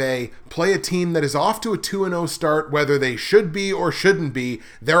Tampa Bay, play a team that is off to a 2-0 start, whether they should be or shouldn't be.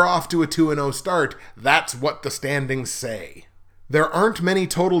 They're off to a 2-0 start. That's what the standings say. There aren't many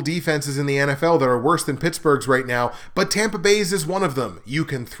total defenses in the NFL that are worse than Pittsburgh's right now, but Tampa Bay's is one of them. You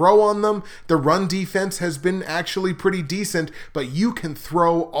can throw on them. The run defense has been actually pretty decent, but you can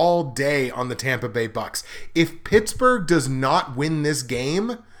throw all day on the Tampa Bay Bucks. If Pittsburgh does not win this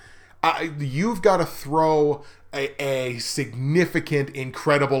game, you've got to throw a significant,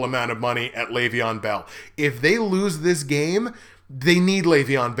 incredible amount of money at Le'Veon Bell. If they lose this game, they need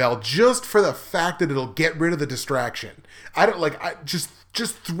Le'Veon Bell just for the fact that it'll get rid of the distraction.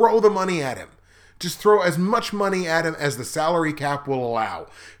 Just throw the money at him. Just throw as much money at him as the salary cap will allow.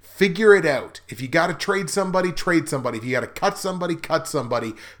 Figure it out. If you got to trade somebody, trade somebody. If you got to cut somebody, cut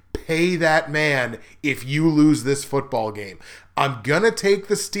somebody. Pay that man if you lose this football game. I'm going to take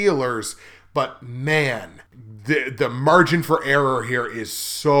the Steelers, but man, the margin for error here is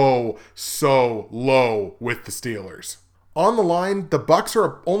so low with the Steelers. On the line, the Bucks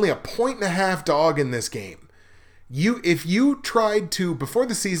are only a 1.5-point dog in this game. If you tried to, before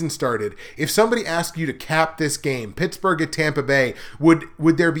the season started, if somebody asked you to cap this game, Pittsburgh at Tampa Bay, would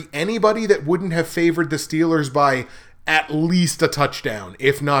there be anybody that wouldn't have favored the Steelers by at least a touchdown,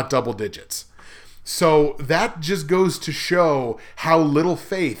 if not double digits? So that just goes to show how little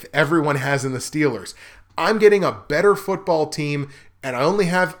faith everyone has in the Steelers. I'm getting a better football team, and I only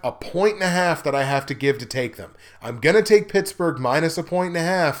have a 1.5 that I have to give to take them. I'm going to take Pittsburgh minus a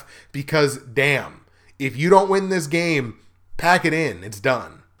 1.5 because, damn, if you don't win this game, pack it in. It's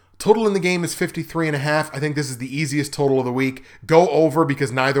done. Total in the game is 53.5. I think this is the easiest total of the week. Go over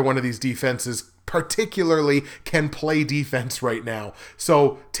because neither one of these defenses particularly can play defense right now.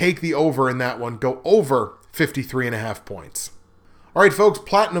 So take the over in that one. Go over 53.5 points. All right, folks,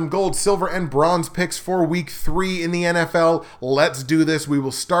 platinum, gold, silver, and bronze picks for week 3 in the NFL. Let's do this. We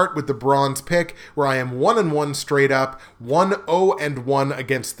will start with the bronze pick, where I am 1-1 straight up, 1-0-1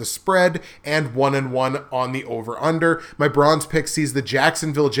 against the spread, and 1-1 on the over-under. My bronze pick sees the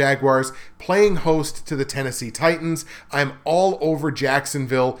Jacksonville Jaguars playing host to the Tennessee Titans. I'm all over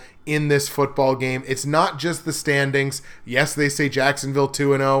Jacksonville in this football game. It's not just the standings. Yes, they say Jacksonville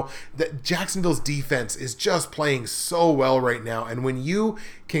 2-0. Jacksonville's defense is just playing so well right now. And when you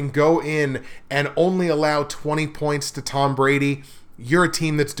can go in and only allow 20 points to Tom Brady, you're a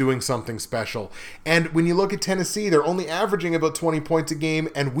team that's doing something special. And when you look at Tennessee, they're only averaging about 20 points a game,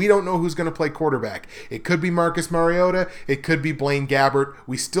 and we don't know who's going to play quarterback. It could be Marcus Mariota. It could be Blaine Gabbert.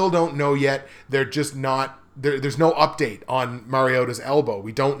 We still don't know yet. They're just not There's no update on Mariota's elbow.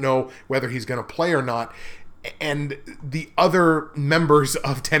 We don't know whether he's going to play or not. And the other members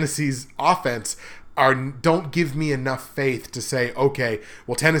of Tennessee's offense don't give me enough faith to say, okay,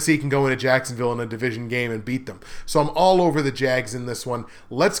 well, Tennessee can go into Jacksonville in a division game and beat them. So I'm all over the Jags in this one.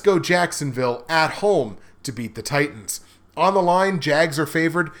 Let's go Jacksonville at home to beat the Titans. On the line, Jags are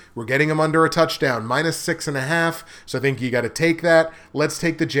favored. We're getting them under a touchdown, minus 6.5. So I think you got to take that. Let's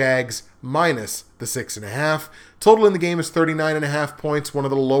take the Jags minus the 6.5. Total in the game is 39.5 points, one of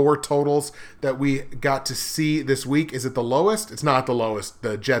the lower totals that we got to see this week. Is it the lowest? It's not the lowest.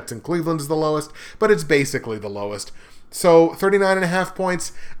 The Jets and Cleveland is the lowest, but it's basically the lowest. So 39.5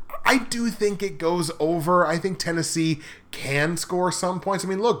 points. I do think it goes over. I think Tennessee can score some points. I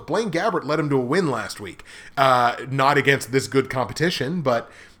mean, look, Blaine Gabbert led him to a win last week. Not against this good competition, but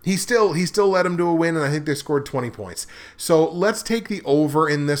he still led him to a win, and I think they scored 20 points. So let's take the over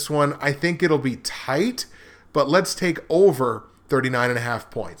in this one. I think it'll be tight, but let's take over 39.5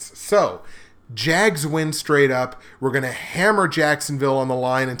 points. So Jags win straight up. We're going to hammer Jacksonville on the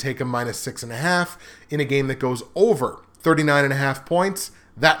line and take them -6.5 in a game that goes over 39.5 points.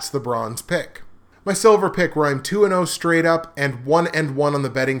 That's the bronze pick. My silver pick, where I'm 2-0 straight up and 1-1 on the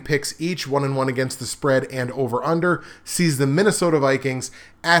betting picks, each 1-1 against the spread and over-under, sees the Minnesota Vikings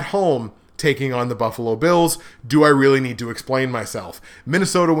at home taking on the Buffalo Bills. Do I really need to explain myself?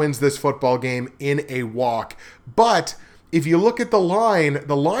 Minnesota wins this football game in a walk, but if you look at the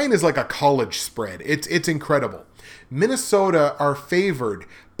line is like a college spread. It's incredible. Minnesota are favored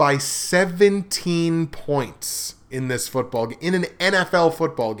by 17 points in this football game, in an NFL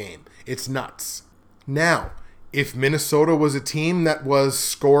football game. It's nuts. Now, if Minnesota was a team that was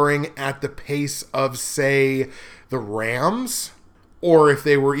scoring at the pace of, say, the Rams, or if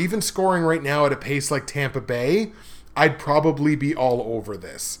they were even scoring right now at a pace like Tampa Bay, I'd probably be all over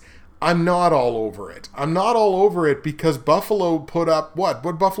this. I'm not all over it. I'm not all over it because Buffalo put up, what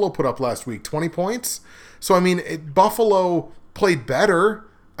Buffalo put up last week? 20 points? So, I mean, Buffalo played better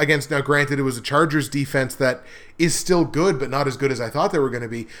against, now granted, it was a Chargers defense that is still good, but not as good as I thought they were going to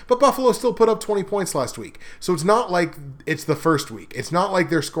be. But Buffalo still put up 20 points last week. So it's not like it's the first week. It's not like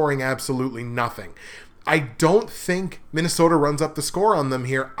they're scoring absolutely nothing. I don't think Minnesota runs up the score on them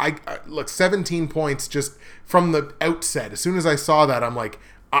here. Look, 17 points just from the outset. As soon as I saw that, I'm like,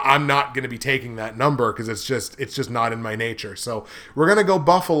 I'm not going to be taking that number because it's just not in my nature. So we're going to go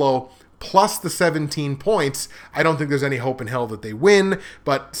Buffalo plus the 17 points. I don't think there's any hope in hell that they win,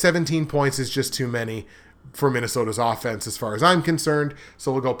 but 17 points is just too many for Minnesota's offense as far as I'm concerned,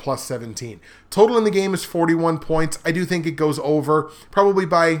 so we'll go plus 17. Total in the game is 41 points. I do think it goes over, probably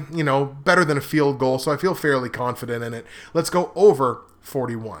by, better than a field goal, so I feel fairly confident in it. Let's go over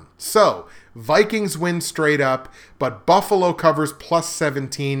 41. So, Vikings win straight up, but Buffalo covers plus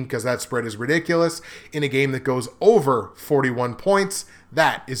 17 because that spread is ridiculous in a game that goes over 41 points.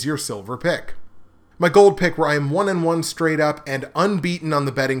 That is your silver pick. My gold pick, where I am 1-1 straight up and unbeaten on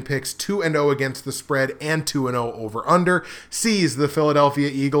the betting picks, 2-0 against the spread and 2-0 over under, sees the Philadelphia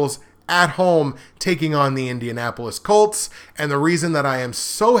Eagles at home taking on the Indianapolis Colts. And the reason that I am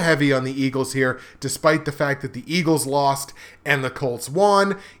so heavy on the Eagles here, despite the fact that the Eagles lost and the Colts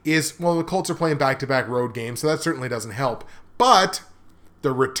won, is, well, the Colts are playing back-to-back road games, so that certainly doesn't help. But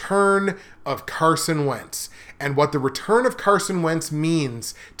the return of Carson Wentz, and what the return of Carson Wentz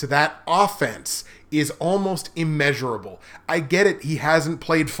means to that offense is almost immeasurable. I get it, he hasn't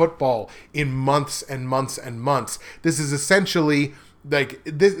played football in months and months and months. This is essentially like,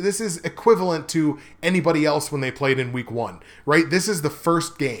 this is equivalent to anybody else when they played in week 1, right? This is the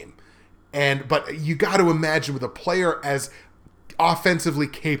first game. But you got to imagine with a player as offensively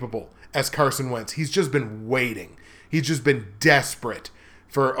capable as Carson Wentz, he's just been waiting. He's just been desperate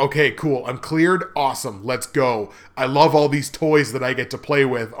for, okay, cool, I'm cleared, awesome, let's go. I love all these toys that I get to play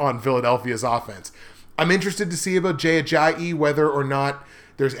with on Philadelphia's offense. I'm interested to see about Jay Ajayi, whether or not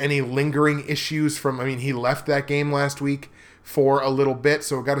there's any lingering issues from, he left that game last week for a little bit,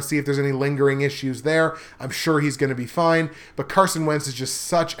 so we've got to see if there's any lingering issues there. I'm sure he's going to be fine, but Carson Wentz is just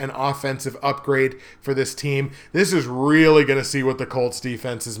such an offensive upgrade for this team. This is really going to see what the Colts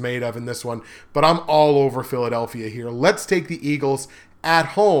defense is made of in this one, but I'm all over Philadelphia here. Let's take the Eagles at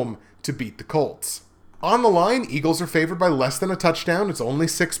home to beat the Colts. On the line, Eagles are favored by less than a touchdown. It's only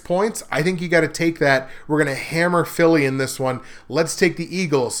 6 points. I think you got to take that. We're going to hammer Philly in this one. Let's take the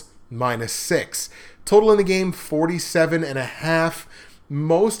Eagles -6. Total in the game, 47.5.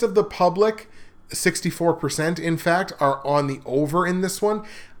 Most of the public, 64% in fact, are on the over in this one.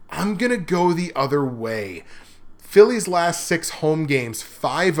 I'm going to go the other way. Philly's last 6 home games,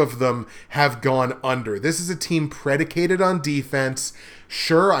 5 of them have gone under. This is a team predicated on defense.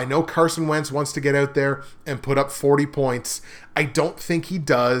 Sure, I know Carson Wentz wants to get out there and put up 40 points. I don't think he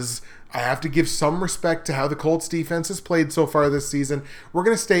does. I have to give some respect to how the Colts defense has played so far this season. We're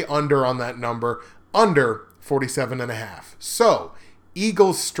going to stay under on that number, under 47.5. So,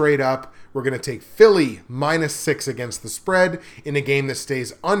 Eagles straight up. We're going to take Philly -6 against the spread in a game that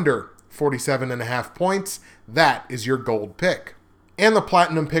stays under 47.5 points. That is your gold pick. And the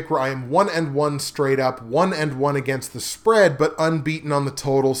platinum pick, where I am 1-1 straight up, 1-1 against the spread, but unbeaten on the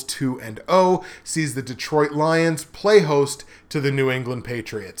totals, 2-0, sees the Detroit Lions play host to the New England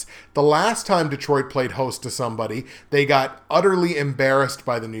Patriots. The last time Detroit played host to somebody, they got utterly embarrassed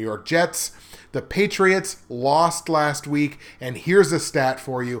by the New York Jets. The Patriots lost last week, and here's a stat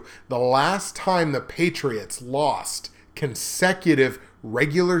for you. The last time the Patriots lost consecutive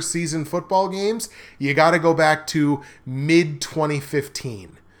regular season football games, you got to go back to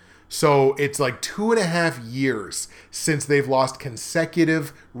mid-2015. So it's like 2.5 years since they've lost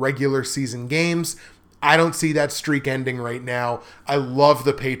consecutive regular season games. I don't see that streak ending right now. I love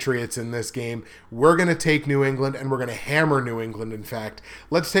the Patriots in this game. We're going to take New England, and we're going to hammer New England, in fact.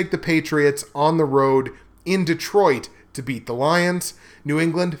 Let's take the Patriots on the road in Detroit to beat the Lions. New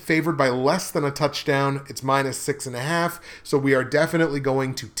England favored by less than a touchdown. It's -6.5. So we are definitely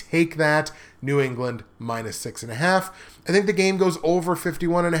going to take that. New England -6.5. I think the game goes over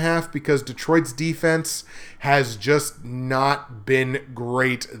 51.5 because Detroit's defense has just not been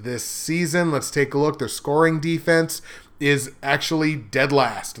great this season. Let's take a look. Their scoring defense is actually dead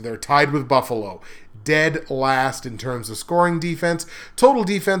last. They're tied with Buffalo. Dead last in terms of scoring defense. Total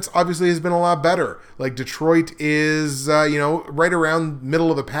defense obviously has been a lot better. Like Detroit is, right around middle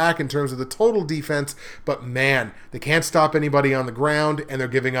of the pack in terms of the total defense. But man, they can't stop anybody on the ground, and they're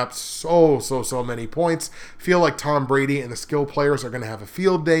giving up so many points. Feel like Tom Brady and the skill players are going to have a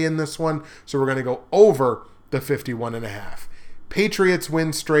field day in this one. So we're going to go over the 51.5. Patriots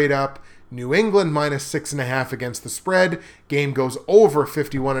win straight up. New England -6.5 against the spread. Game goes over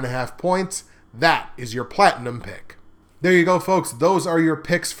 51.5 points. That is your platinum pick. There you go, folks. Those are your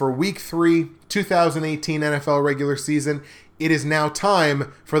picks for Week 3, 2018 NFL regular season. It is now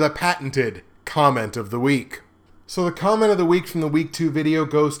time for the patented comment of the week. So the comment of the week from the Week 2 video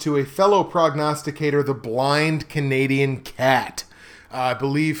goes to a fellow prognosticator, the Blind Canadian Cat. I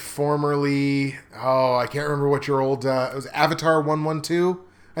believe formerly, I can't remember what your old, it was Avatar 112,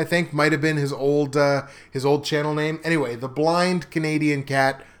 I think, might have been his old channel name. Anyway, the Blind Canadian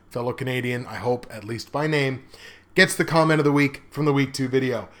Cat, fellow Canadian, I hope, at least by name, gets the comment of the week from the Week 2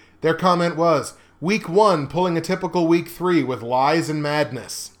 video. Their comment was, Week 1 pulling a typical Week 3 with lies and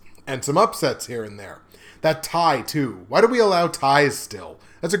madness. And some upsets here and there. That tie, too. Why do we allow ties still?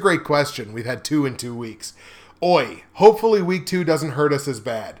 That's a great question. We've had 2 in 2 weeks. Oi, hopefully Week 2 doesn't hurt us as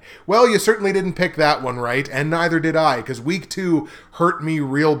bad. Well, you certainly didn't pick that one right, and neither did I, because Week 2 hurt me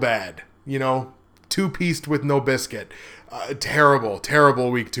real bad. Two-pieced with no biscuit.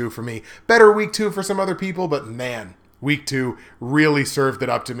 Terrible Week 2 for me. Better Week 2 for some other people, but man, Week 2 really served it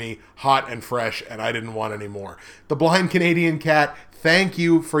up to me hot and fresh, and I didn't want any more. The Blind Canadian Cat, thank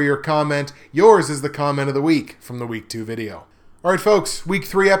you for your comment. Yours is the comment of the week from the Week 2 video. All right, folks, Week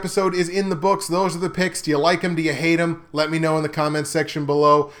 3 episode is in the books. Those are the picks. Do you like them? Do you hate them? Let me know in the comments section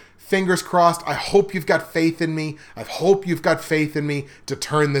below. Fingers crossed. I hope you've got faith in me. I hope you've got faith in me to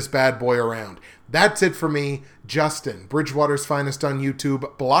turn this bad boy around. That's it for me, Justin, Bridgewater's Finest on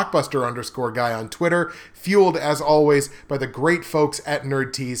YouTube, Blockbuster_guy on Twitter, fueled as always by the great folks at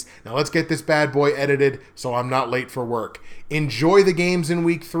NerdTees. Now let's get this bad boy edited so I'm not late for work. Enjoy the games in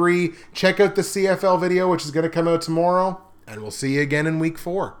Week 3. Check out the CFL video, which is going to come out tomorrow, and we'll see you again in Week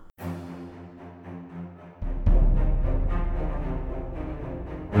 4.